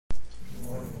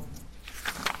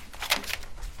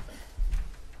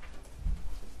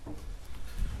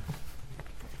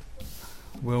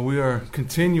Well, we are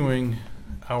continuing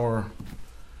our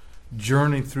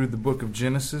journey through the book of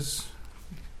Genesis.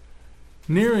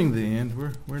 Nearing the end.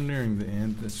 We're nearing the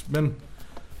end. It's been,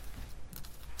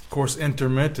 of course,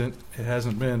 intermittent. It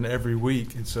hasn't been every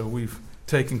week, and so we've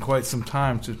taken quite some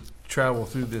time to travel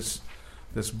through this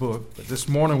book. But this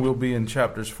morning we'll be in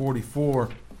chapters 44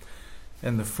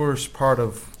 and the first part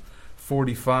of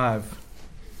 45.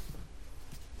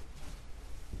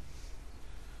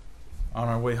 On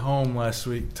our way home last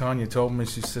week, Tanya told me,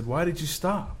 she said, "Why did you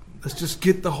stop? Let's just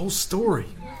get the whole story."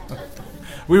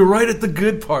 We were right at the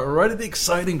good part, we're right at the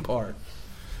exciting part.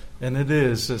 And it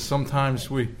is. Sometimes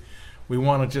we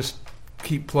want to just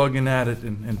keep plugging at it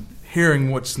and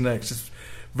hearing what's next. It's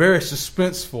very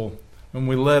suspenseful when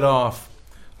we let off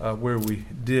where we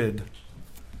did.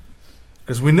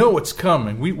 Because we know what's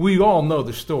coming. We all know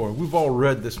the story. We've all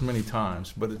read this many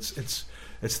times, but it's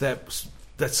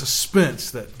that suspense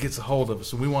that gets a hold of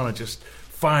us, and we want to just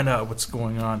find out what's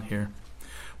going on here.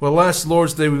 Well, last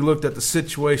Lord's Day we looked at the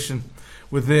situation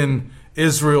within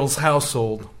Israel's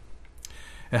household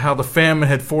and how the famine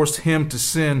had forced him to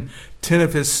send 10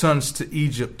 of his sons to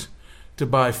Egypt to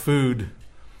buy food.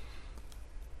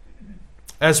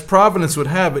 As providence would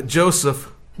have it,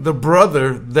 Joseph, the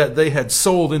brother that they had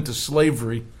sold into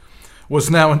slavery, was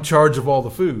now in charge of all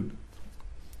the food.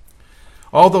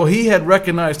 Although he had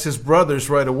recognized his brothers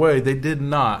right away, they did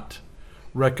not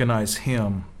recognize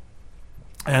him.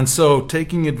 And so,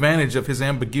 taking advantage of his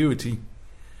ambiguity,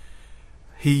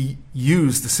 he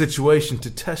used the situation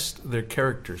to test their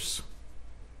characters,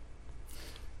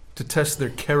 to test their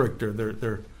character,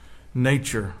 their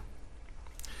nature.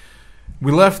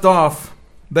 We left off,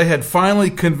 they had finally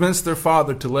convinced their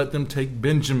father to let them take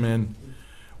Benjamin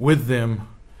with them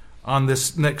on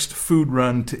this next food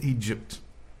run to Egypt,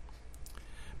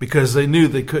 because they knew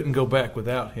they couldn't go back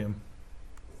without him.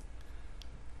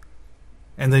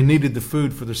 And they needed the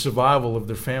food for the survival of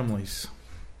their families.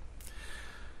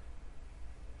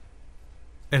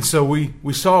 And so we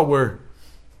saw where,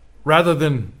 rather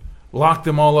than lock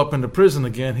them all up into prison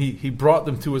again, he brought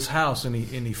them to his house and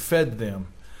he fed them.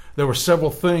 There were several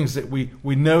things that we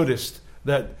noticed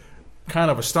that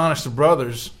kind of astonished the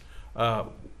brothers.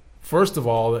 First of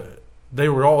all, they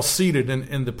were all seated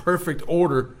in the perfect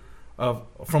order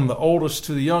from the oldest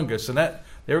to the youngest, and that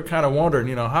they were kind of wondering,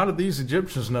 how did these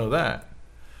Egyptians know that?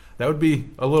 That would be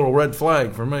a little red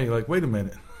flag for me. Like, wait a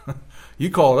minute, you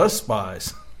called us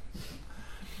spies.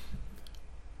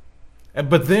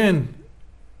 But then,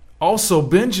 also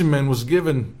Benjamin was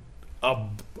given a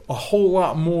whole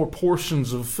lot more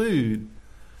portions of food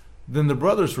than the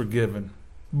brothers were given,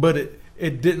 but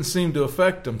it didn't seem to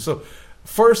affect them. So,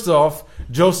 first off,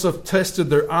 Joseph tested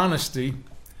their honesty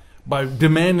by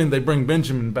demanding they bring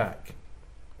Benjamin back.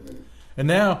 And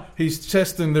now he's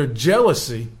testing their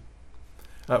jealousy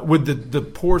with the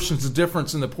portions, the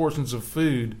difference in the portions of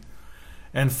food.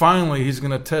 And finally, he's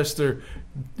going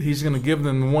to give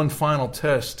them one final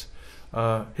test.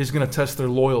 He's going to test their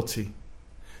loyalty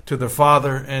to their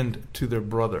father and to their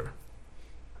brother.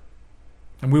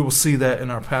 And we will see that in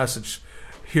our passage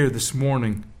here this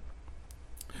morning.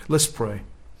 Let's pray.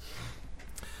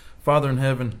 Father in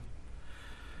heaven,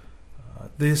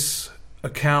 this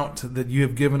account that you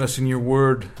have given us in your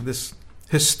word, this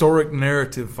historic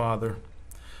narrative, Father,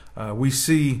 we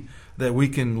see that we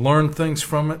can learn things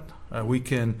from it. We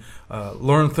can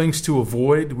learn things to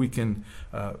avoid. We can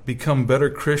become better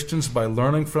Christians by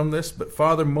learning from this. But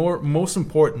Father, most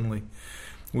importantly,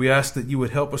 we ask that you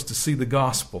would help us to see the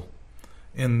gospel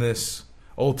in this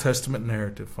Old Testament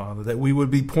narrative, Father, that we would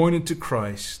be pointed to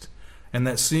Christ, and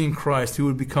that seeing Christ, he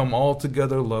would become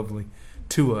altogether lovely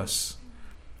to us.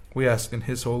 We ask in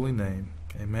his holy name.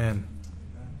 Amen.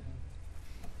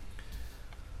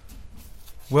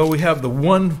 Well, we have the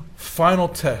one final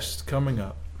test coming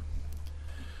up.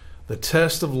 The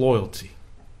test of loyalty.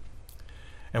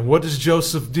 And what does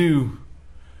Joseph do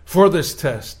for this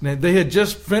test? Now, they had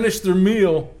just finished their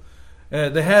meal.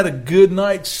 They had a good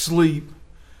night's sleep.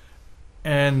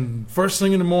 And first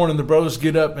thing in the morning, the brothers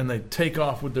get up and they take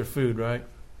off with their food, right?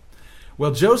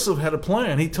 Well, Joseph had a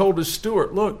plan. He told his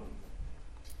steward, look,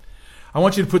 I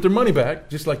want you to put their money back,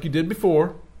 just like you did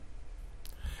before.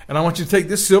 And I want you to take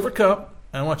this silver cup,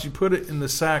 and I want you to put it in the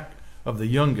sack of the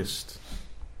youngest.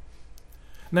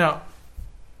 Now,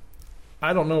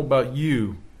 I don't know about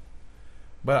you,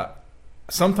 but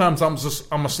sometimes I'm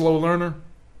a slow learner.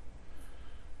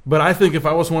 But I think if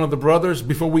I was one of the brothers,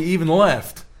 before we even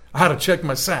left, I had to check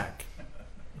my sack.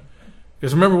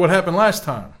 Because remember what happened last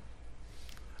time.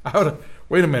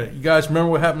 Wait a minute, you guys remember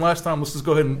what happened last time? Let's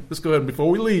go ahead and before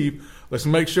we leave, let's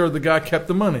make sure the guy kept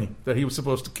the money that he was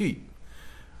supposed to keep.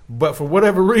 But for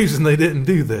whatever reason, they didn't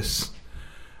do this.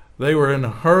 They were in a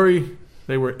hurry.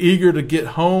 They were eager to get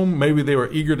home. Maybe they were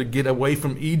eager to get away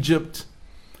from Egypt.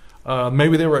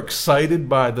 Maybe they were excited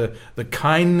by the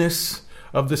kindness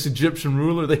of this Egyptian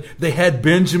ruler. They had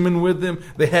Benjamin with them.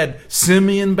 They had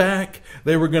Simeon back.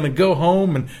 They were going to go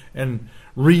home and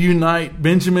reunite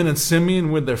Benjamin and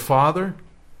Simeon with their father.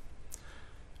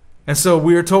 And so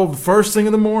we are told the first thing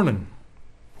in the morning,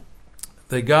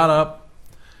 they got up.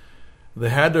 They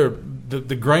had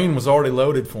the grain was already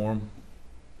loaded for them.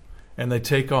 And they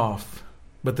take off.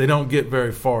 But they don't get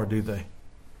very far, do they?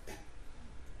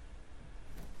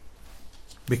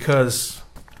 Because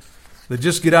they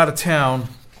just get out of town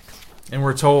and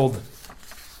we're told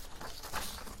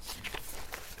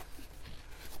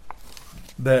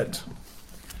that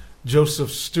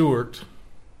Joseph Stewart,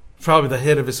 probably the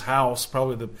head of his house,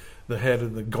 probably the head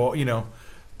of the,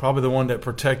 probably the one that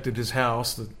protected his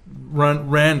house, that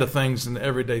ran to things and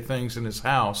everyday things in his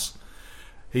house,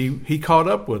 he caught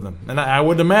up with him. And I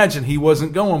would imagine he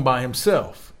wasn't going by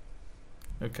himself.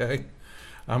 Okay?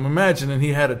 I'm imagining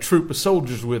he had a troop of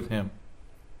soldiers with him.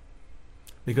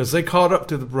 Because they caught up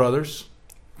to the brothers,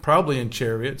 probably in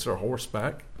chariots or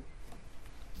horseback.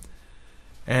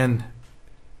 And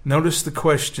notice the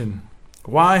question,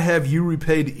 why have you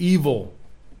repaid evil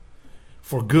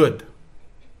for good?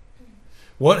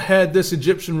 What had this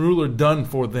Egyptian ruler done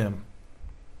for them?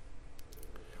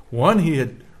 One, he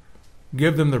had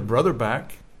given them their brother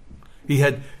back. He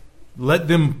had let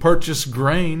them purchase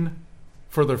grain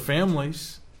for their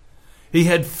families. He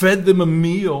had fed them a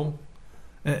meal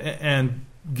and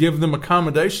give them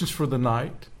accommodations for the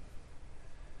night.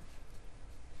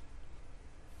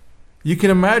 You can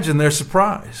imagine their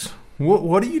surprise.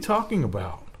 What are you talking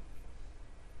about?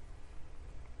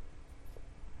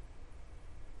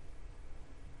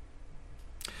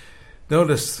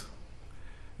 Notice,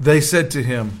 they said to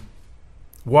him,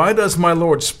 why does my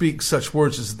Lord speak such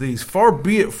words as these? Far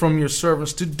be it from your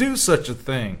servants to do such a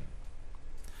thing.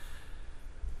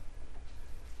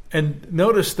 And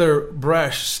notice their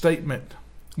brash statement.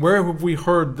 Where have we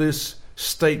heard this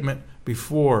statement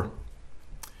before?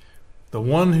 The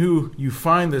one who you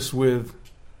find this with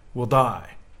will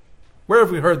die. Where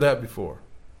have we heard that before?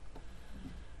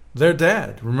 Their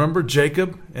dad. Remember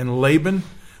Jacob and Laban?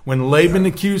 When Laban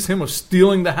accused him of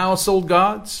stealing the household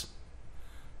gods?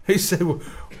 He said,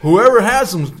 whoever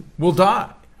has them will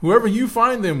die. Whoever you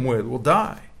find them with will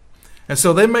die. And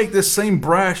so they make this same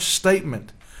brash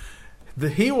statement.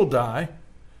 That he will die,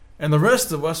 and the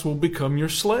rest of us will become your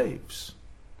slaves.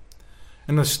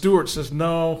 And the steward says,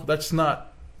 no, that's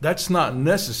not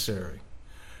necessary.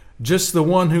 Just the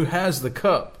one who has the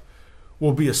cup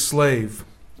will be a slave.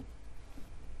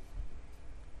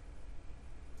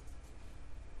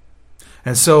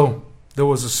 And so there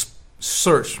was a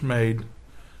search made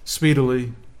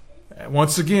speedily,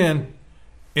 once again,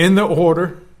 in the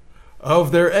order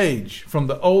of their age, from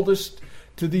the oldest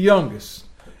to the youngest.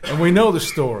 And we know the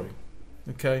story.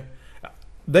 Okay?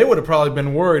 They would have probably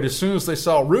been worried as soon as they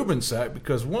saw Reuben's sack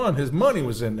because, one, his money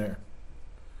was in there.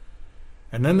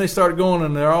 And then they started going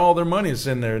and all their money is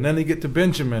in there. And then they get to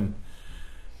Benjamin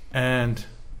and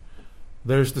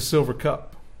there's the silver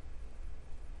cup.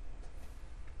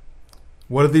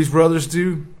 What did these brothers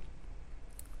do?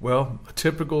 Well, a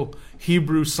typical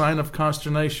Hebrew sign of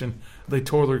consternation. They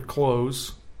tore their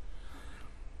clothes.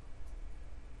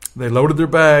 They loaded their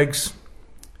bags.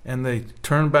 And they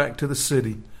turned back to the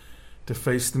city to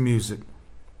face the music.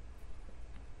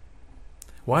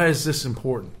 Why is this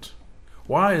important?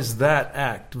 Why is that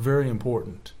act very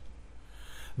important?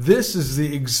 This is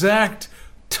the exact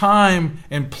time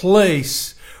and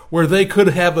place where they could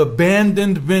have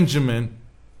abandoned Benjamin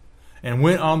and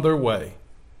went on their way.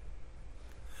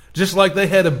 Just like they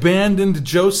had abandoned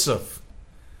Joseph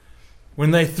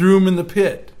when they threw him in the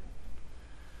pit.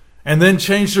 And then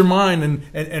changed their mind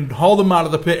and hauled him out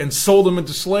of the pit and sold him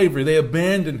into slavery. They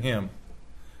abandoned him.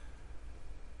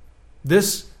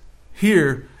 This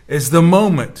here is the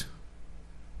moment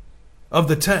of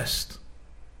the test.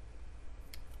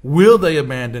 Will they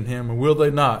abandon him or will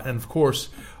they not? And of course,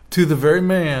 to the very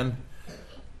man,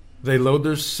 they load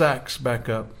their sacks back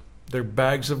up, their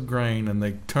bags of grain, and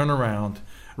they turn around.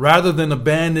 Rather than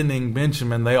abandoning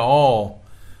Benjamin, they all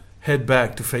head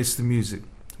back to face the music.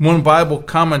 One Bible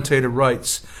commentator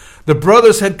writes, the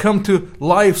brothers had come to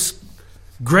life's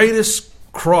greatest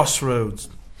crossroads.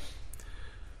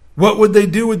 What would they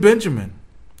do with Benjamin?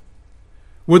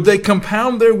 Would they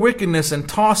compound their wickedness and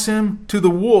toss him to the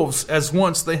wolves as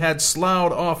once they had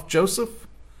sloughed off Joseph?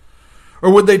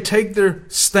 Or would they take their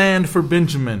stand for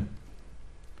Benjamin?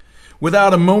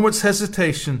 Without a moment's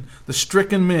hesitation, the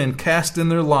stricken men cast in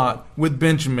their lot with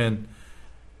Benjamin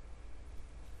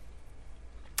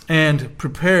and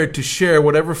prepared to share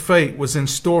whatever fate was in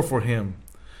store for him.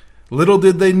 Little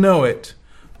did they know it,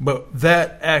 but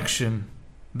that action,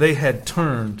 they had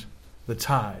turned the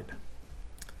tide.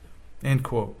 End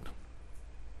quote.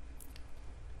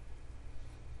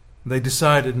 They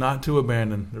decided not to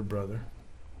abandon their brother.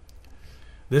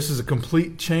 This is a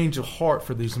complete change of heart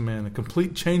for these men, a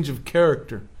complete change of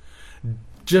character.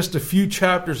 Just a few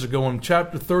chapters ago, in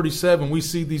chapter 37, we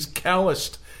see these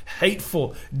calloused,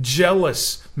 hateful,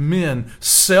 jealous men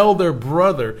sell their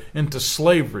brother into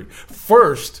slavery.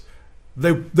 First,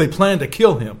 they plan to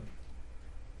kill him.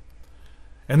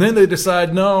 And then they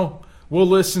decide, no, we'll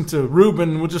listen to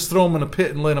Reuben, we'll just throw him in a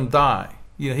pit and let him die.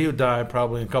 He would die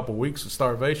probably in a couple of weeks of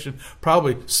starvation,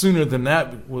 probably sooner than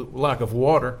that with lack of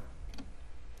water.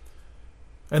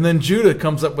 And then Judah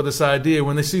comes up with this idea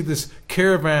when they see this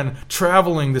caravan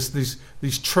traveling,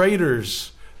 these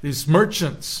traders, these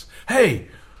merchants. Hey,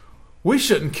 we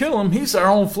shouldn't kill him. He's our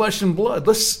own flesh and blood.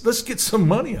 Let's get some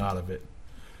money out of it.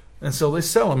 And so they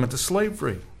sell him into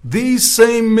slavery. These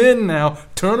same men now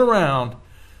turn around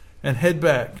and head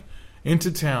back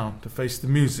into town to face the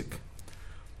music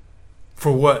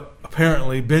for what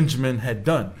apparently Benjamin had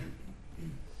done.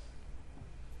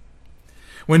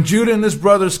 When Judah and his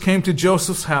brothers came to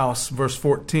Joseph's house, verse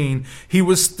 14, he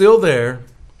was still there.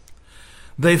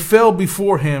 They fell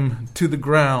before him to the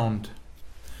ground.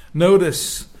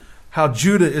 Notice how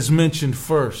Judah is mentioned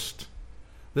first.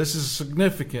 This is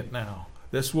significant now.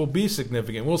 This will be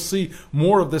significant. We'll see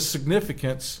more of this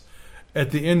significance at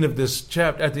the end of this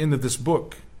chapter, at the end of this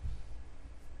book.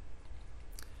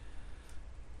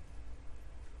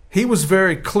 He had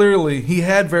very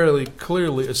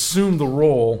clearly assumed the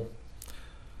role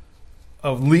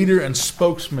of leader and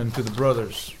spokesman to the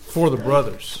brothers, for the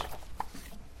brothers.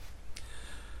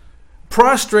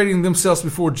 Prostrating themselves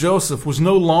before Joseph was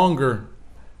no longer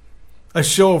a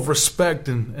show of respect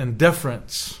and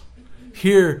deference.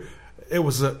 Here, it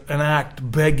was an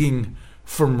act begging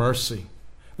for mercy.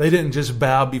 They didn't just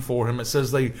bow before him. It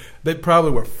says they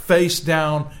probably were face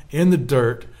down in the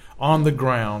dirt on the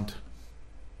ground,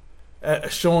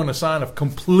 showing a sign of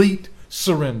complete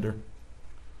surrender.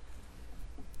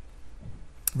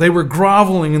 They were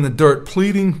groveling in the dirt,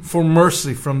 pleading for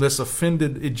mercy from this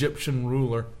offended Egyptian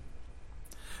ruler.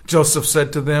 Joseph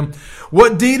said to them,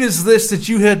 "What deed is this that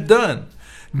you had done?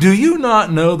 Do you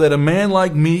not know that a man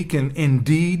like me can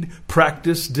indeed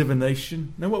practice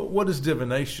divination?" Now, what is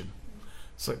divination?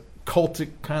 It's a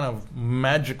cultic kind of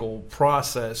magical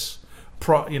process,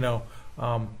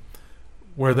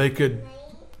 where they could.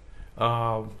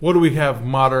 What do we have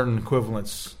modern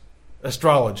equivalents?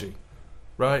 Astrology,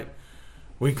 right?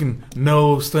 We can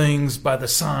know things by the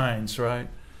signs, right?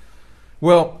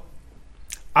 Well,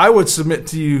 I would submit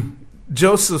to you,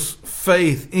 Joseph's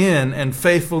faith in and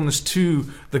faithfulness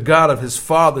to the God of his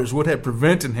fathers would have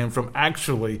prevented him from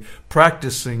actually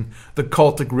practicing the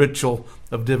cultic ritual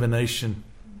of divination.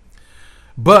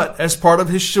 But as part of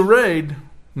his charade,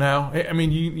 now, I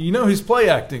mean, you know he's play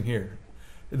acting here.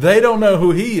 They don't know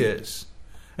who he is.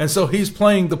 And so he's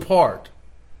playing the part.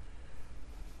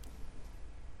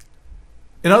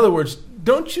 In other words,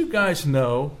 don't you guys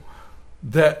know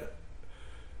that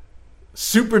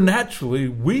supernaturally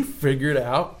we figured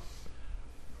out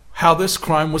how this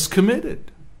crime was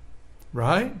committed?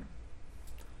 Right?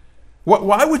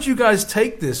 Why would you guys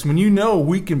take this when you know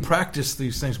we can practice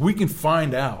these things? We can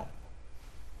find out.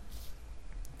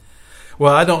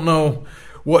 Well, I don't know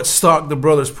what stock the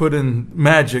brothers put in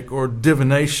magic or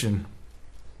divination.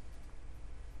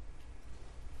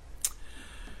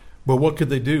 But what could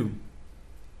they do?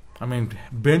 I mean,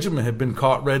 Benjamin had been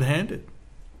caught red-handed.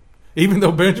 Even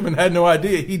though Benjamin had no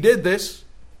idea he did this,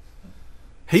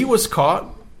 he was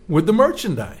caught with the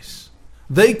merchandise.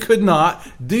 They could not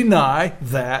deny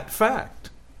that fact.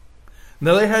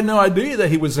 Now, they had no idea that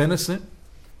he was innocent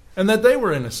and that they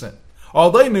were innocent.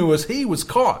 All they knew was he was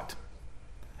caught,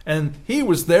 and he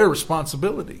was their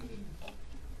responsibility.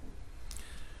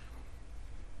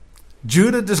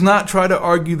 Judah does not try to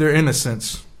argue their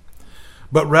innocence,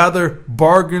 but rather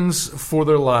bargains for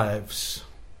their lives.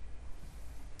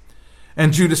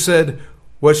 And Judah said,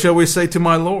 "What shall we say to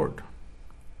my Lord?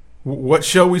 What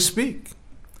shall we speak?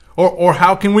 Or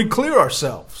how can we clear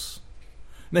ourselves?"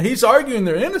 Now he's arguing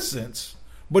their innocence,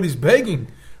 but he's begging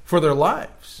for their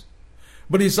lives.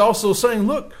 But he's also saying,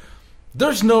 look,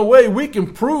 there's no way we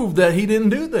can prove that he didn't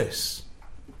do this.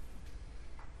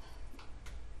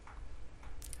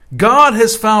 God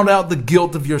has found out the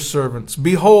guilt of your servants.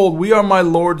 Behold, we are my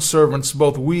Lord's servants,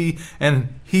 both we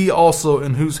and he also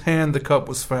in whose hand the cup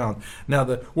was found. Now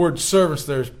the word servants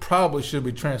there probably should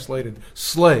be translated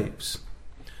slaves,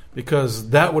 because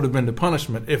that would have been the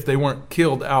punishment if they weren't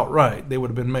killed outright. They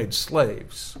would have been made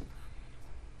slaves.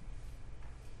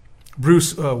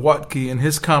 Bruce Watke, in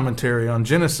his commentary on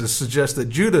Genesis, suggests that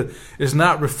Judah is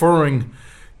not referring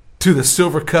to the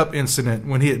silver cup incident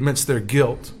when he admits their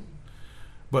guilt,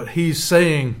 but he's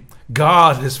saying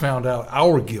God has found out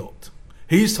our guilt.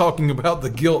 He's talking about the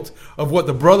guilt of what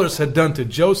the brothers had done to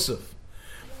Joseph.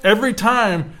 Every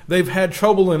time they've had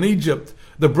trouble in Egypt,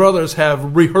 the brothers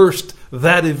have rehearsed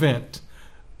that event,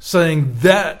 saying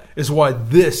that is why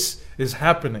this is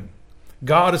happening.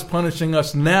 God is punishing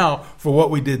us now for what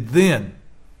we did then.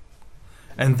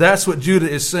 And that's what Judah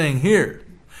is saying here.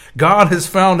 God has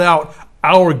found out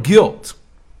our guilt.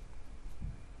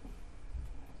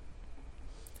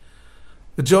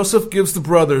 Joseph gives the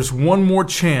brothers one more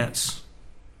chance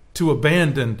to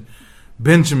abandon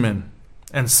Benjamin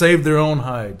and save their own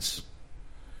hides.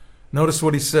 Notice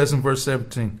what he says in verse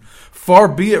 17. Far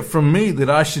be it from me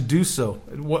that I should do so.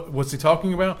 What's he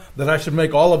talking about? That I should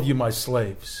make all of you my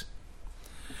slaves.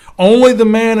 Only the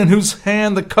man in whose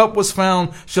hand the cup was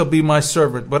found shall be my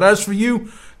servant. But as for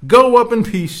you, go up in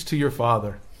peace to your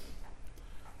father.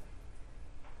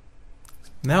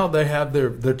 Now they have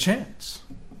their chance.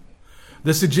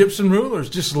 This Egyptian ruler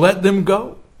just let them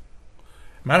go.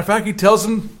 Matter of fact, he tells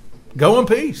them, go in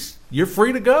peace. You're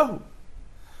free to go.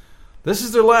 This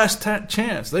is their last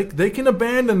chance. They can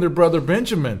abandon their brother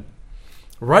Benjamin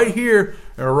right here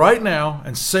or right now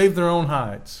and save their own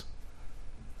hides.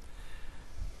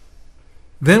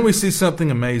 Then we see something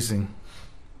amazing.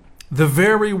 The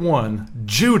very one,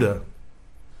 Judah,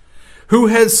 who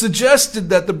had suggested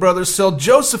that the brothers sell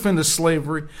Joseph into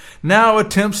slavery, now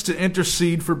attempts to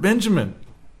intercede for Benjamin.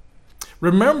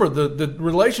 Remember the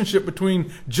relationship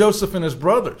between Joseph and his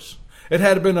brothers. It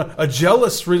had been a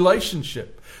jealous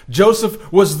relationship.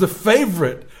 Joseph was the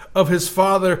favorite of his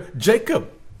father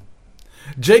Jacob.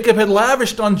 Jacob had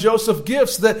lavished on Joseph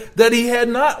gifts that he had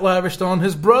not lavished on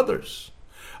his brothers.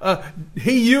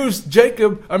 He used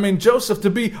Joseph to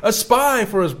be a spy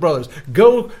for his brothers.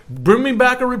 Go, bring me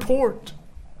back a report.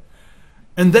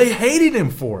 And they hated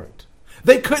him for it.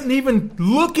 They couldn't even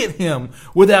look at him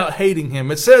without hating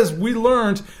him. It says we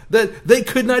learned that they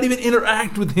could not even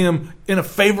interact with him in a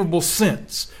favorable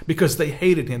sense because they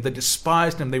hated him. They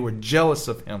despised him. They were jealous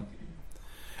of him.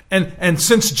 And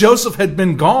since Joseph had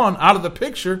been gone out of the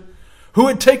picture, who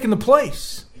had taken the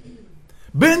place?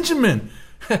 Benjamin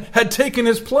had taken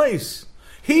his place.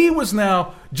 He was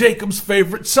now Jacob's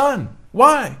favorite son.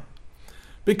 Why?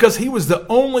 Because he was the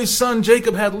only son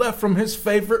Jacob had left from his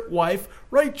favorite wife,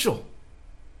 Rachel.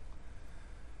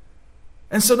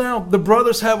 And so now the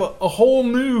brothers have a whole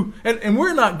new, and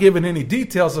we're not given any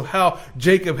details of how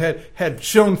Jacob had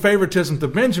shown favoritism to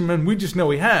Benjamin. We just know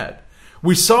he had.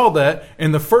 We saw that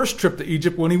in the first trip to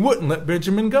Egypt when he wouldn't let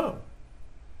Benjamin go.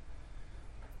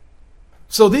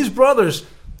 So these brothers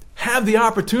have the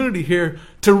opportunity here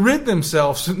to rid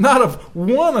themselves not of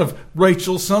one of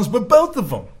Rachel's sons, but both of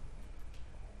them.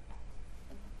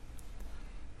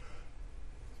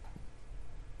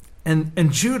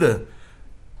 And Judah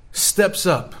steps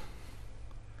up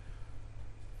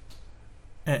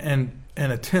and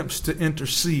attempts to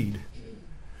intercede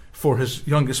for his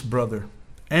youngest brother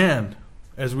and,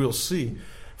 as we'll see,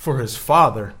 for his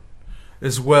father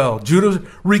as well. Judah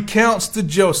recounts to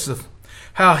Joseph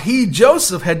how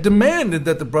Joseph, had demanded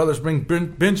that the brothers bring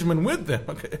Benjamin with them.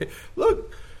 Okay,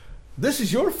 look, this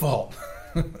is your fault.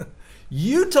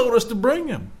 You told us to bring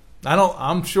him.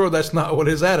 I'm sure that's not what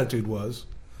his attitude was.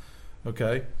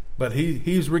 Okay, but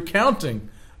he's recounting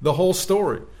the whole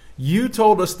story. You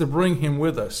told us to bring him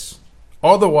with us.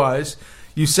 Otherwise,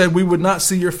 you said we would not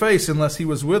see your face unless he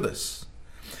was with us.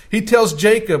 He tells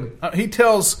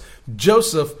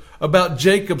Joseph about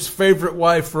Jacob's favorite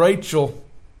wife, Rachel,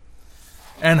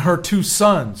 and her two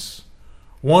sons,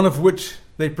 one of which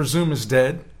they presume is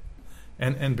dead,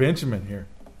 and Benjamin here.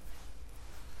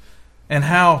 And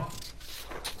how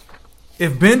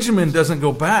if Benjamin doesn't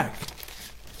go back,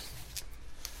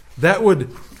 that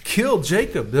would kill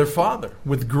Jacob, their father,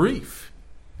 with grief.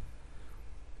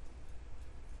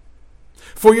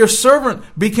 For your servant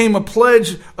became a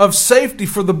pledge of safety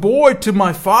for the boy to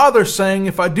my father, saying,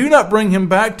 if I do not bring him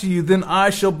back to you, then I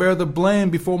shall bear the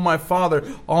blame before my father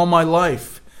all my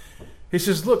life. He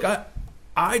says, look,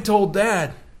 I told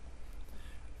Dad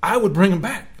I would bring him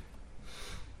back.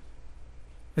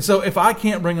 And so if I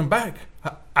can't bring him back,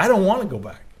 I don't want to go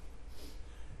back.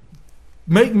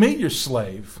 Make me your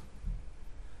slave.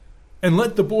 and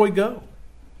let the boy go.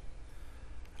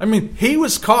 I mean, he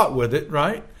was caught with it,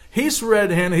 right? He's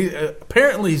red-handed.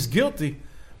 Apparently he's guilty.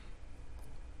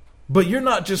 But you're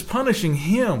not just punishing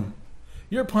him.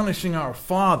 You're punishing our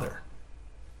Father.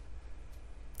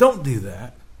 Don't do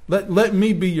that. Let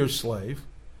me be your slave.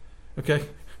 Okay?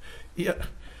 Yeah.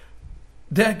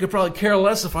 Dad could probably care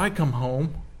less if I come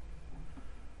home.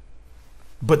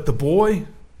 But the boy,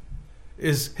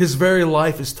 his very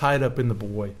life is tied up in the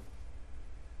boy.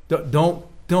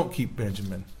 Don't keep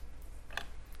Benjamin.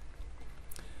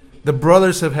 The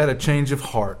brothers have had a change of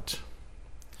heart.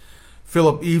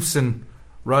 Philip Eveson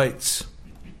writes,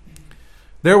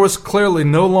 there was clearly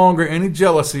no longer any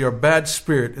jealousy or bad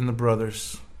spirit in the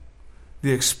brothers.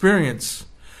 The experience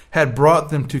had brought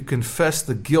them to confess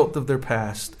the guilt of their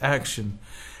past action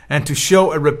and to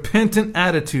show a repentant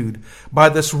attitude by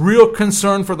this real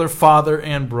concern for their father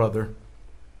and brother.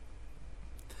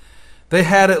 They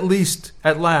had at last,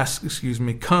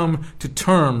 come to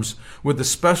terms with the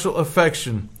special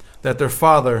affection that their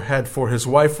father had for his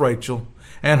wife Rachel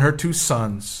and her 2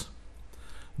 sons.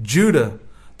 Judah,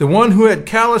 the one who had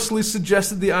callously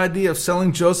suggested the idea of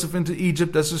selling Joseph into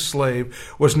Egypt as a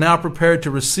slave, was now prepared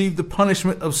to receive the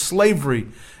punishment of slavery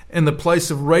in the place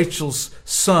of Rachel's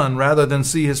son rather than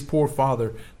see his poor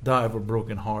father die of a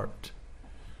broken heart.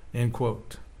 End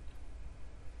quote.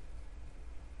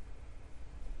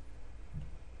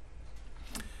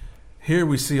 Here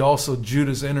we see also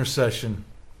Judah's intercession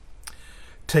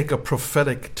take a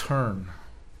prophetic turn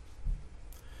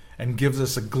and gives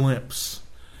us a glimpse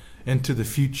into the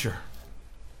future.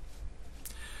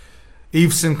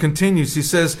 Eveson continues. He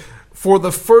says, for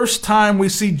the first time we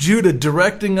see Judah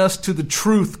directing us to the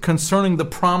truth concerning the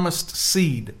promised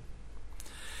seed.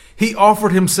 He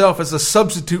offered himself as a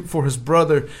substitute for his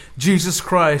brother, Jesus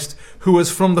Christ, who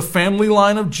is from the family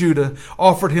line of Judah,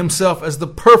 offered himself as the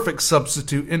perfect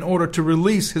substitute in order to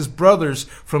release his brothers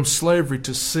from slavery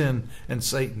to sin and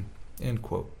Satan. End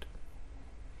quote.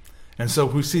 And so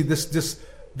we see this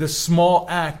small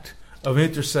act of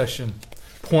intercession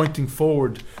pointing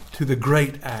forward to the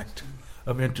great act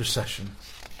of intercession,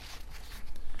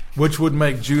 which would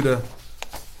make Judah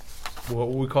what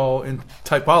we call in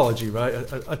typology, right?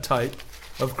 A type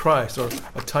of Christ, or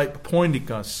a type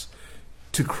pointing us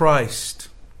to Christ.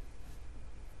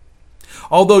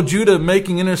 Although Judah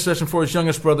making intercession for his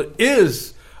youngest brother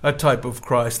is a type of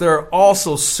Christ, there are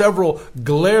also several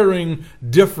glaring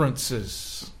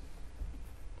differences.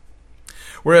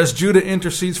 Whereas Judah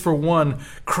intercedes for one,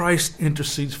 Christ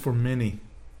intercedes for many.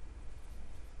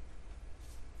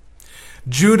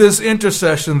 Judah's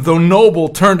intercession, though noble,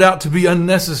 turned out to be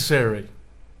unnecessary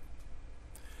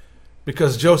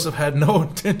because Joseph had no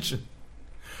intention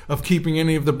of keeping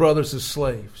any of the brothers as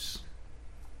slaves.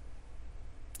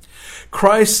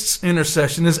 Christ's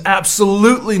intercession is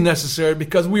absolutely necessary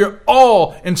because we are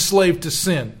all enslaved to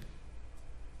sin.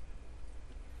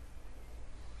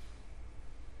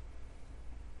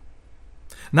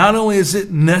 Not only is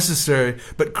it necessary,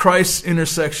 but Christ's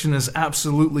intercession is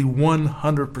absolutely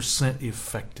 100%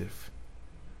 effective.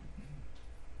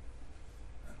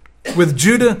 With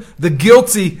Judah, the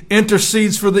guilty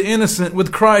intercedes for the innocent.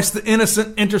 With Christ, the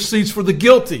innocent intercedes for the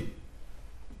guilty.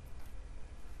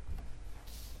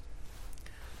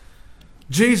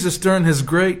 Jesus, during his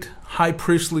great high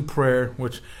priestly prayer,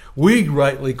 which we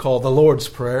rightly call the Lord's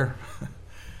Prayer,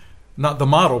 not the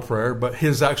model prayer, but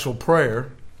his actual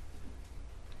prayer,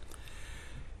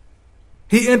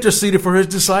 he interceded for his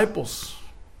disciples.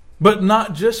 But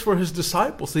not just for his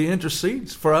disciples. He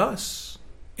intercedes for us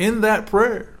in that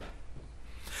prayer.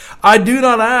 I do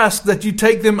not ask that you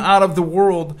take them out of the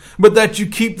world, but that you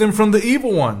keep them from the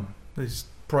evil one. He's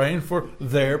praying for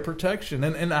their protection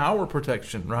and our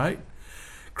protection, right?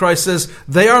 Christ says,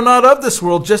 they are not of this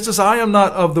world, just as I am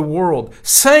not of the world.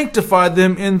 Sanctify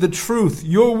them in the truth.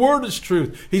 Your word is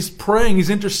truth. He's praying. He's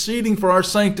interceding for our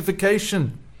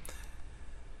sanctification.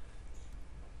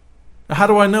 How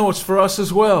do I know it's for us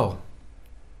as well?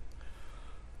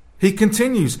 He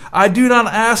continues, I do not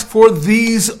ask for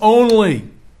these only,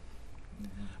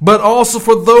 but also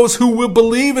for those who will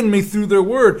believe in me through their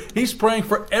word. He's praying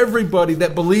for everybody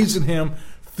that believes in him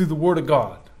through the word of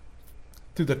God,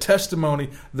 through the testimony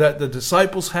that the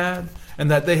disciples had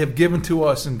and that they have given to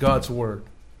us in God's word.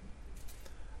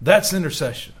 That's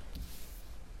intercession.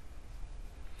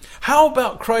 How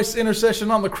about Christ's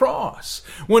intercession on the cross?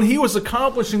 When he was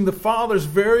accomplishing the Father's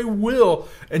very will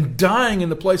and dying in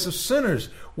the place of sinners,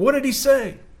 what did he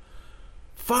say?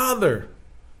 Father,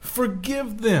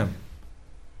 forgive them,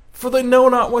 for they know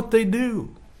not what they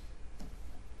do.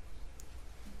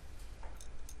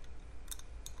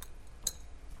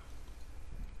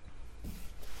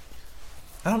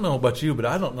 I don't know about you, but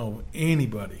I don't know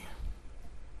anybody.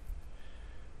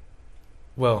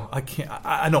 Well,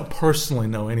 I don't personally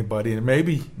know anybody, and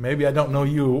maybe I don't know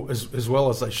you as well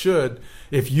as I should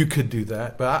if you could do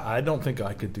that, but I don't think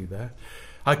I could do that.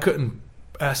 I couldn't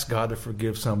ask God to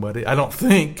forgive somebody. I don't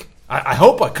think. I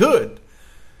hope I could.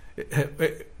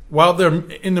 While they're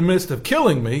in the midst of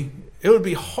killing me, it would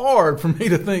be hard for me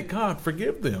to think, God,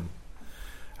 forgive them.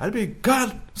 I'd be,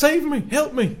 God, save me,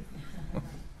 help me.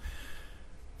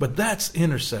 But that's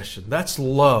intercession. That's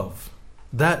love.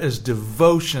 That is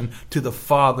devotion to the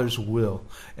Father's will.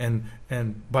 And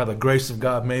by the grace of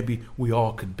God, maybe we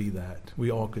all could be that. We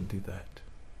all could do that.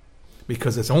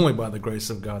 Because it's only by the grace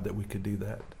of God that we could do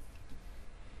that.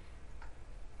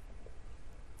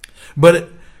 But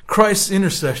Christ's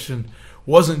intercession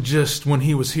wasn't just when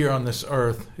he was here on this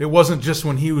earth. It wasn't just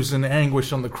when he was in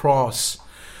anguish on the cross.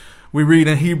 We read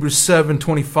in Hebrews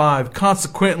 7:25,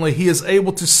 consequently, he is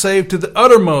able to save to the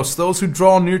uttermost those who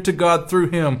draw near to God through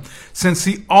him, since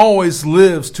he always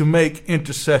lives to make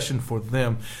intercession for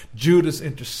them. Judah's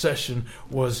intercession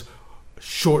was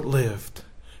short-lived.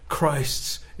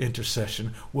 Christ's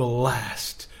intercession will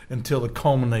last until the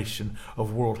culmination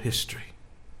of world history.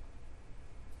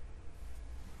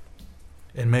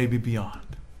 And maybe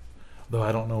beyond. Though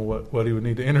I don't know what he would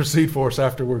need to intercede for us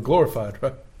after we're glorified,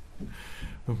 right?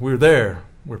 We're there.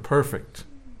 We're perfect.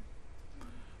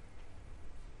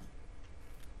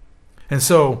 And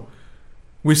so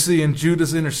we see in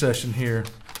Judah's intercession here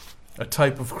a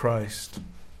type of Christ.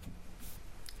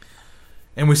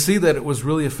 And we see that it was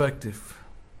really effective.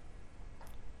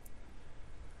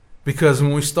 Because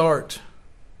when we start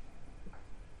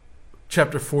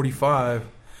chapter 45,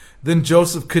 then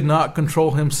Joseph could not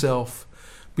control himself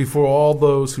before all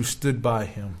those who stood by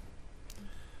him.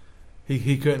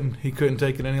 He couldn't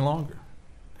take it any longer.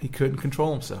 He couldn't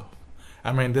control himself.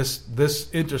 I mean, this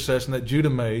intercession that Judah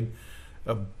made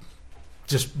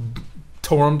just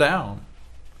tore him down.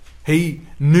 He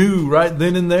knew right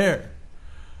then and there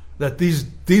that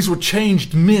these were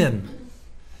changed men,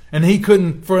 and he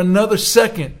couldn't for another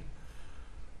second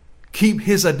keep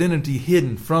his identity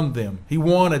hidden from them. He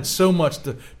wanted so much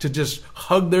to just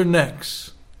hug their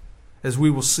necks, as we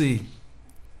will see.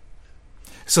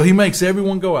 So he makes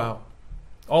everyone go out.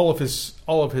 All of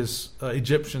his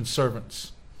Egyptian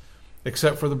servants,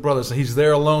 except for the brothers. He's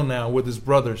there alone now with his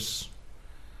brothers.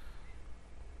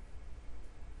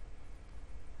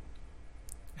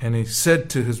 And he said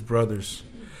to his brothers,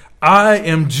 I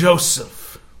am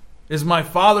Joseph. Is my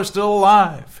father still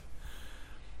alive?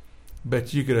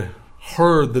 Bet you could have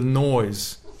heard the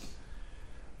noise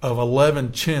of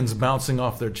 11 chins bouncing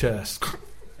off their chest.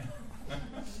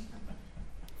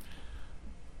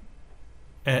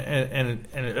 And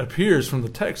it appears from the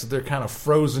text that they're kind of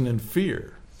frozen in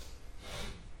fear.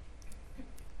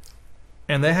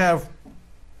 And they have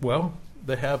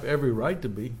every right to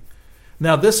be.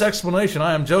 Now, this explanation,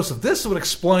 I am Joseph, this would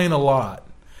explain a lot.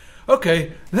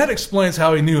 Okay, that explains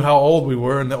how he knew how old we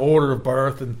were and the order of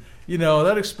birth. And,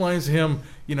 that explains him,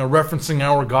 referencing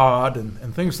our God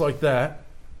and things like that.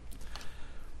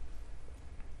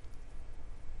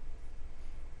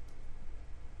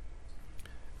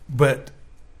 But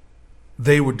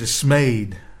they were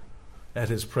dismayed at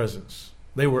his presence.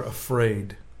 They were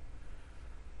afraid.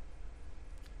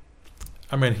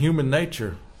 I mean, human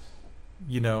nature,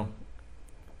 we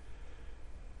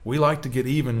like to get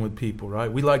even with people,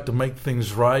 right? We like to make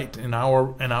things right in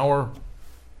our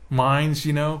minds,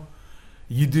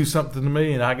 You do something to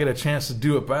me and I get a chance to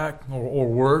do it back or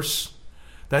worse.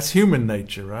 That's human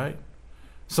nature, right?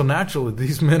 So naturally,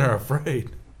 these men are afraid.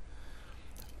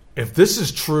 If this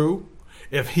is true,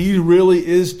 if he really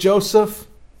is Joseph,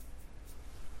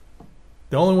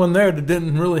 the only one there that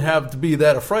didn't really have to be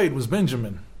that afraid was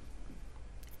Benjamin.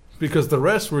 Because the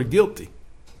rest were guilty.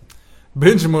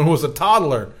 Benjamin was a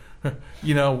toddler,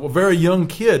 a very young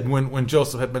kid when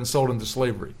Joseph had been sold into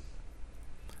slavery.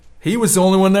 He was the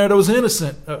only one there that was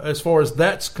innocent as far as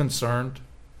that's concerned.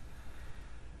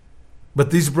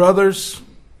 But these brothers,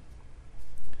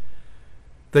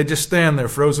 they just stand there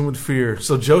frozen with fear.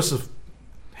 So Joseph,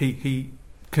 he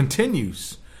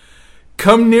continues,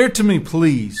 come near to me,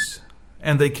 please.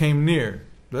 And they came near.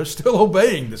 They're still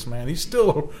obeying this man. He's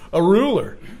still a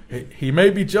ruler. He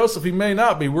may be Joseph, he may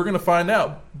not be. We're going to find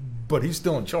out. But he's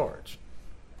still in charge.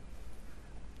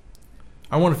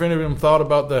 I wonder if any of them thought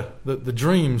about the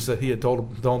dreams that he had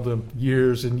told them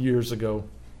years and years ago.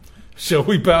 Shall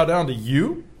we bow down to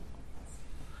you?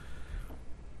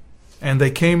 And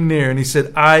they came near, and he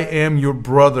said, I am your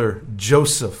brother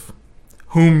Joseph,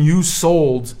 whom you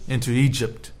sold into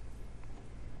Egypt.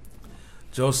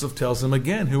 Joseph tells them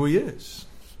again who he is.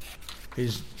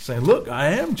 saying, look, I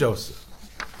am Joseph.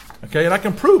 Okay, and I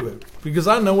can prove it because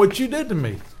I know what you did to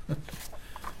me.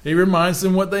 He reminds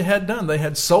them what they had done. They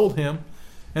had sold him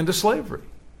into slavery.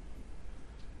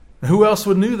 Who else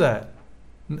would knew that?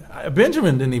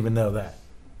 Benjamin didn't even know that.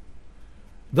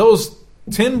 Those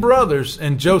 10 brothers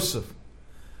and Joseph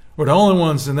were the only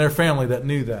ones in their family that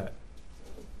knew that.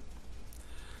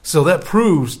 So that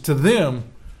proves to them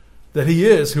that he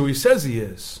is who he says he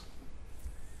is.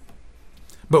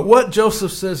 But what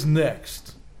Joseph says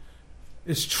next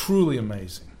is truly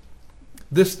amazing.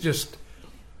 This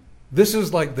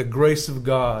is like the grace of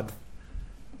God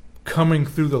coming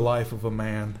through the life of a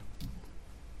man.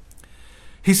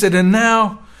 He said, and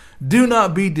now do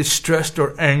not be distressed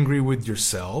or angry with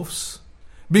yourselves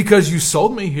because you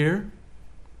sold me here.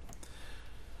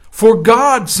 For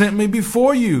God sent me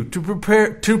before you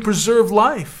to preserve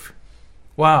life.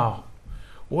 Wow.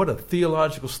 What a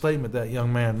theological statement that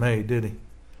young man made, did he?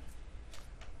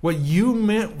 What you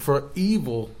meant for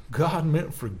evil, God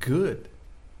meant for good.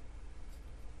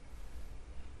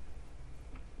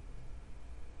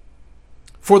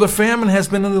 For the famine has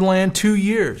been in the land 2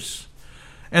 years,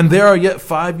 and there are yet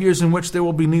 5 years in which there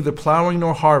will be neither plowing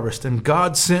nor harvest. And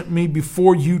God sent me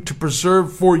before you to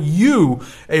preserve for you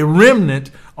a remnant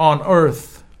on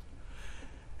earth,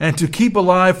 and to keep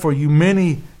alive for you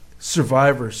many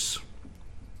survivors.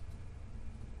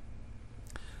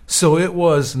 So it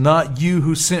was not you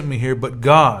who sent me here, but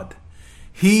God.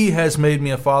 He has made me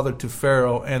a father to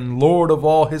Pharaoh, and Lord of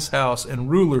all his house, and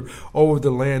ruler over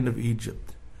the land of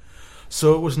Egypt.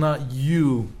 So it was not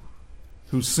you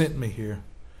who sent me here,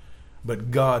 but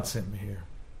God sent me here.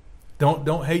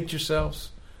 Don't hate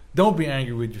yourselves. Don't be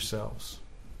angry with yourselves.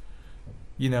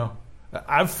 You know,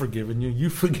 I've forgiven you. You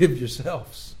forgive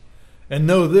yourselves. And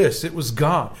know this, it was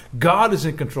God. God is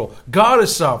in control. God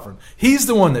is sovereign. He's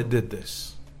the one that did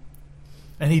this.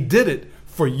 And he did it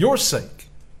for your sake.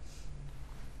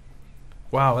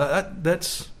 Wow,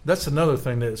 that's another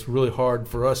thing that's really hard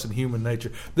for us in human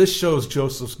nature. This shows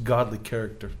Joseph's godly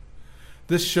character.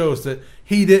 This shows that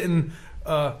he didn't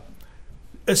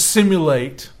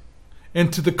assimilate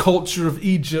into the culture of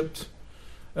Egypt.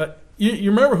 You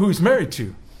remember who he's married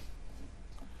to?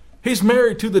 He's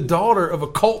married to the daughter of a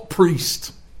cult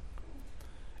priest.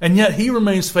 And yet he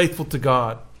remains faithful to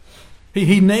God.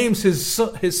 He names his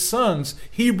sons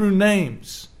Hebrew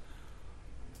names.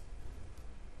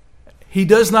 He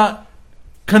does not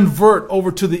convert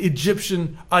over to the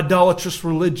Egyptian idolatrous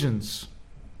religions.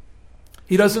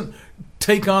 He doesn't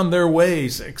take on their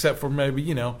ways, except for maybe,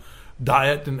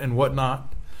 diet and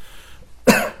whatnot.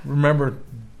 Remember,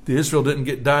 Israel didn't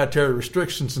get dietary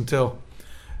restrictions until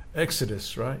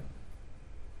Exodus, right?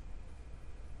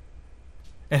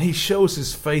 And he shows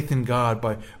his faith in God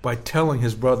by telling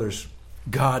his brothers,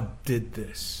 God did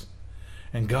this.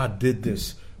 And God did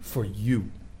this for you.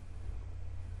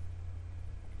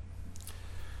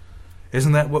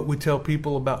 Isn't that what we tell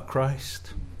people about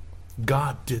Christ?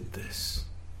 God did this.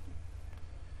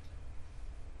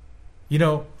 You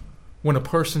know, when a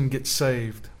person gets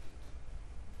saved,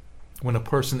 when a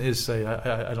person is saved,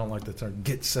 I don't like the term,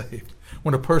 get saved.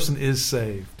 When a person is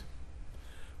saved,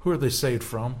 who are they saved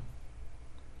from?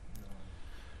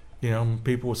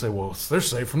 People will say, well, they're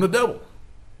saved from the devil.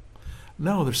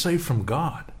 No, they're saved from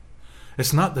God.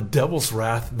 It's not the devil's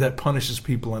wrath that punishes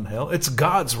people in hell. It's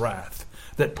God's wrath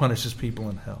that punishes people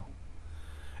in hell.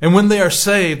 And when they are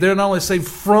saved, they're not only saved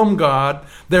from God,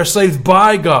 they're saved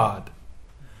by God.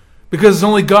 Because it's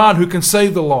only God who can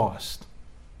save the lost.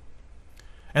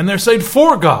 And they're saved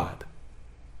for God.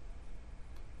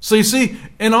 So you see,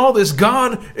 in all this,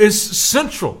 God is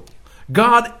central.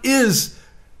 God is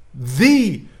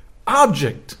the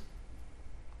object.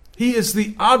 He is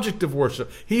the object of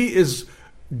worship. He is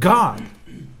God.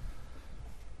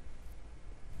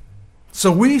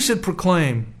 So we should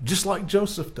proclaim, just like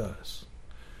Joseph does,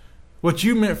 what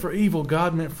you meant for evil,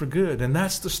 God meant for good. And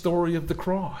that's the story of the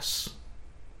cross.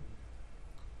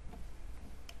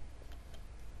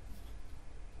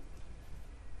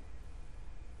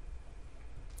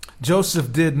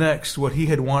 Joseph did next what he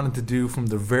had wanted to do from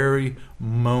the very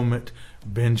moment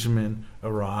Benjamin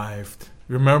arrived.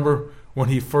 Remember when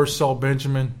he first saw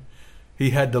Benjamin,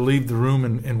 he had to leave the room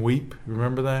and weep.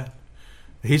 Remember that?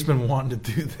 He's been wanting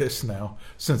to do this now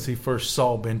since he first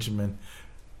saw Benjamin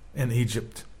in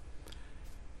Egypt.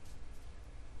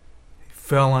 He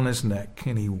fell on his neck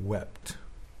and he wept.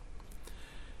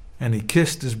 And he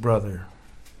kissed his brother,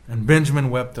 and Benjamin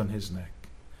wept on his neck.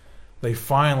 They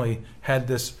finally had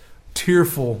this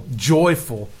tearful,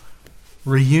 joyful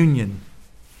reunion.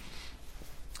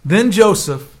 Then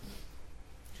Joseph,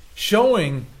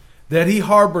 showing that he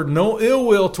harbored no ill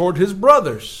will toward his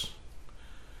brothers,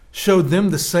 showed them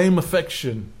the same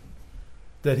affection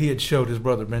that he had showed his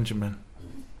brother Benjamin.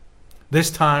 This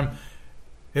time,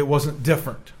 it wasn't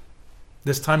different.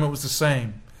 This time it was the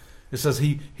same. It says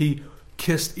he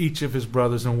kissed each of his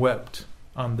brothers and wept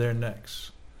on their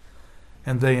necks.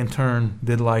 And they in turn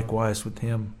did likewise with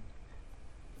him.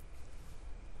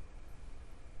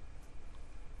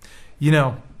 You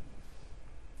know,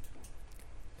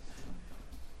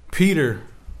 Peter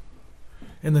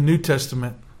in the New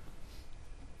Testament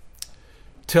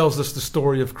tells us the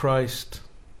story of Christ.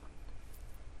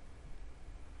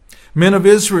 Men of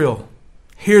Israel,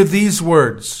 hear these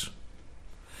words.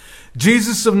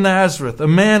 Jesus of Nazareth, a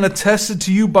man attested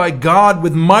to you by God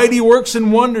with mighty works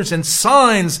and wonders and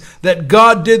signs that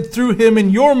God did through him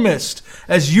in your midst,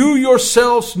 as you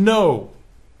yourselves know.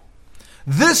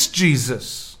 This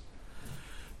Jesus,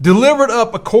 delivered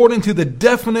up according to the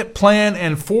definite plan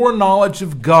and foreknowledge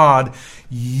of God,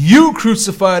 you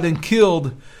crucified and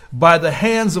killed by the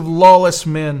hands of lawless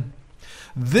men.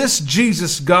 This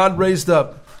Jesus God raised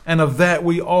up, and of that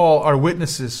we all are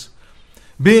witnesses.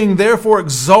 Being therefore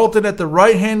exalted at the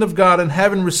right hand of God, and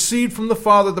having received from the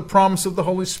Father the promise of the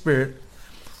Holy Spirit,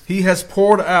 he has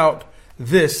poured out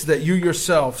this that you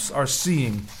yourselves are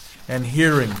seeing and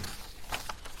hearing.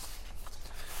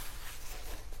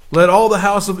 Let all the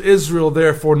house of Israel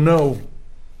therefore know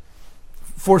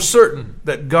for certain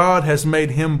that God has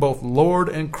made him both Lord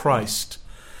and Christ,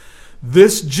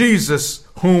 this Jesus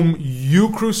whom you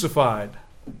crucified.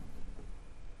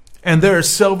 And there is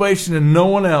salvation in no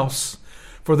one else,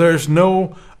 for there is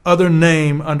no other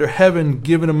name under heaven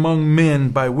given among men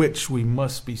by which we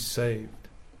must be saved.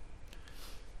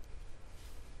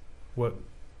 What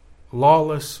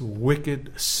lawless,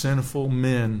 wicked, sinful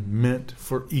men meant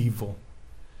for evil,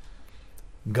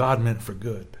 God meant for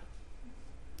good.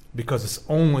 Because it's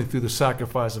only through the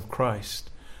sacrifice of Christ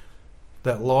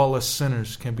that lawless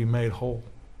sinners can be made whole.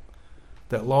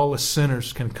 That lawless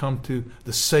sinners can come to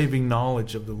the saving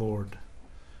knowledge of the Lord.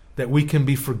 That we can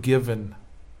be forgiven.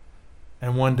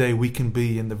 And one day we can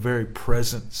be in the very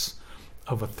presence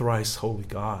of a thrice holy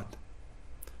God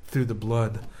through the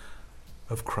blood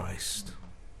of Christ,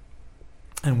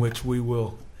 in which we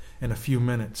will, in a few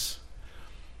minutes,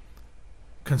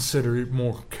 consider it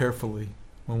more carefully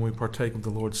when we partake of the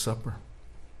Lord's Supper.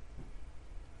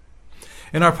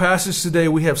 In our passage today,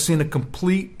 we have seen a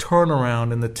complete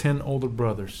turnaround in the 10 older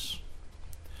brothers.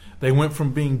 They went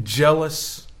from being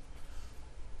jealous,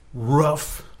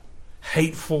 rough,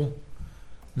 hateful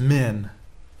men,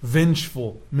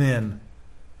 vengeful men,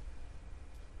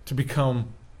 to become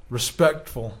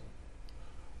respectful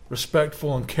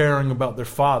and caring about their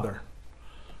father,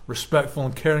 respectful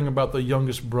and caring about the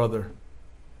youngest brother,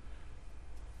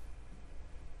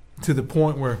 to the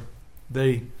point where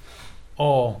they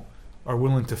all are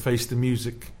willing to face the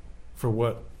music for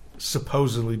what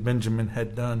supposedly Benjamin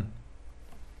had done.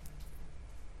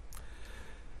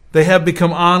 They have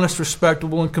become honest,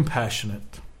 respectable, and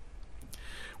compassionate.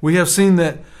 We have seen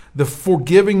that the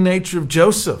forgiving nature of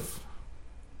Joseph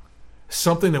is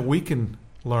something that we can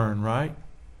learn, right?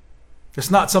 It's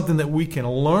not something that we can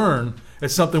learn.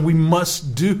 It's something we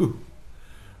must do.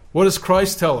 What does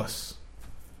Christ tell us?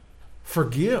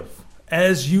 Forgive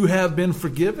as you have been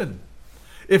forgiven.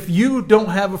 If you don't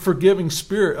have a forgiving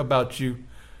spirit about you,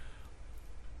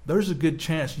 there's a good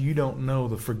chance you don't know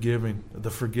the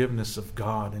forgiveness of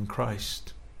God in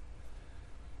Christ.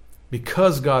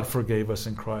 Because God forgave us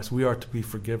in Christ, we are to be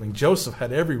forgiving. Joseph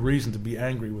had every reason to be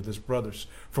angry with his brothers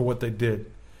for what they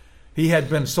did. He had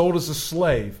been sold as a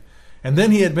slave, and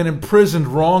then he had been imprisoned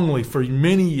wrongly for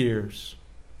many years,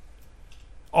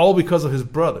 all because of his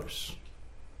brothers.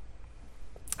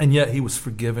 And yet he was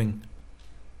forgiving.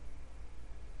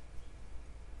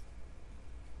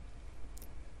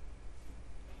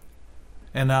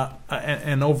 And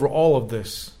over all of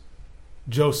this,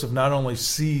 Joseph not only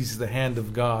sees the hand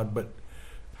of God, but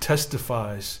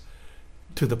testifies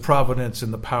to the providence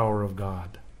and the power of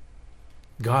God.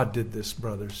 God did this,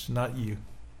 brothers, not you.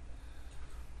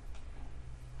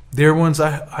 Dear ones,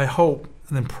 I hope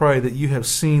and pray that you have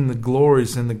seen the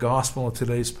glories in the gospel of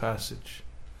today's passage.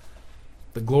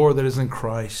 The glory that is in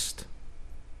Christ.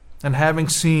 And having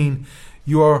seen,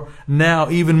 you are now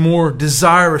even more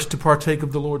desirous to partake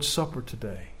of the Lord's Supper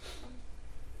today.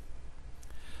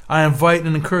 I invite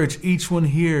and encourage each one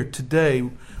here today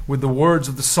with the words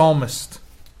of the psalmist.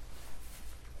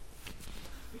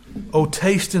 Oh,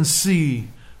 taste and see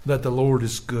that the Lord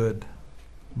is good.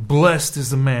 Blessed is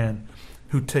the man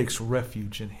who takes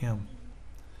refuge in him.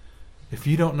 If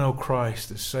you don't know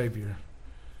Christ as Savior,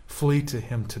 flee to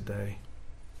him today.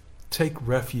 Take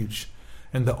refuge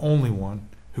in the only one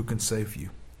who can save you.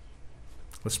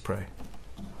 Let's pray.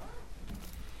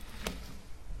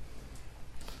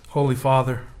 Holy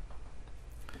Father,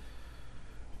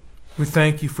 we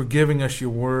thank you for giving us your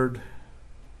word.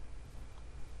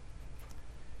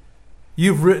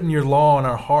 You've written your law in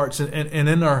our hearts and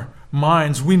in our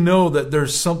minds. We know that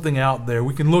there's something out there.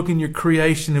 We can look in your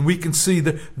creation and we can see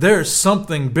that there's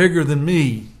something bigger than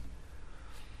me.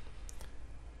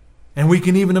 And we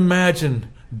can even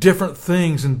imagine different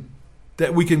things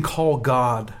that we can call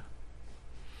God.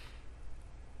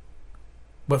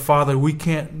 But Father, we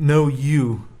can't know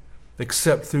you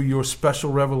except through your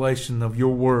special revelation of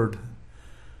your word.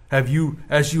 As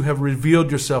you have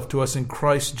revealed yourself to us in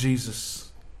Christ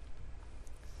Jesus.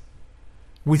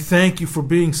 We thank you for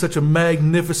being such a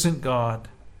magnificent God,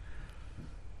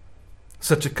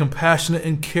 such a compassionate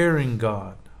and caring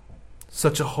God,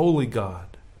 such a holy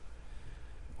God.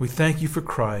 We thank you for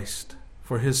Christ,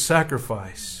 for his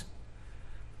sacrifice,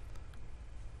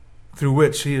 through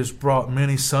which he has brought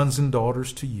many sons and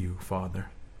daughters to you, Father.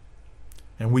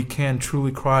 And we can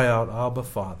truly cry out, Abba,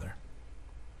 Father.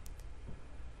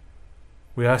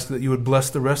 We ask that you would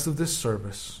bless the rest of this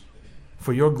service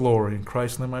for your glory. In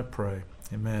Christ's name I pray.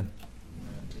 Amen.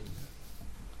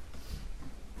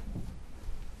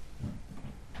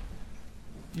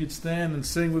 You'd stand and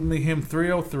sing with me hymn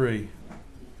 303.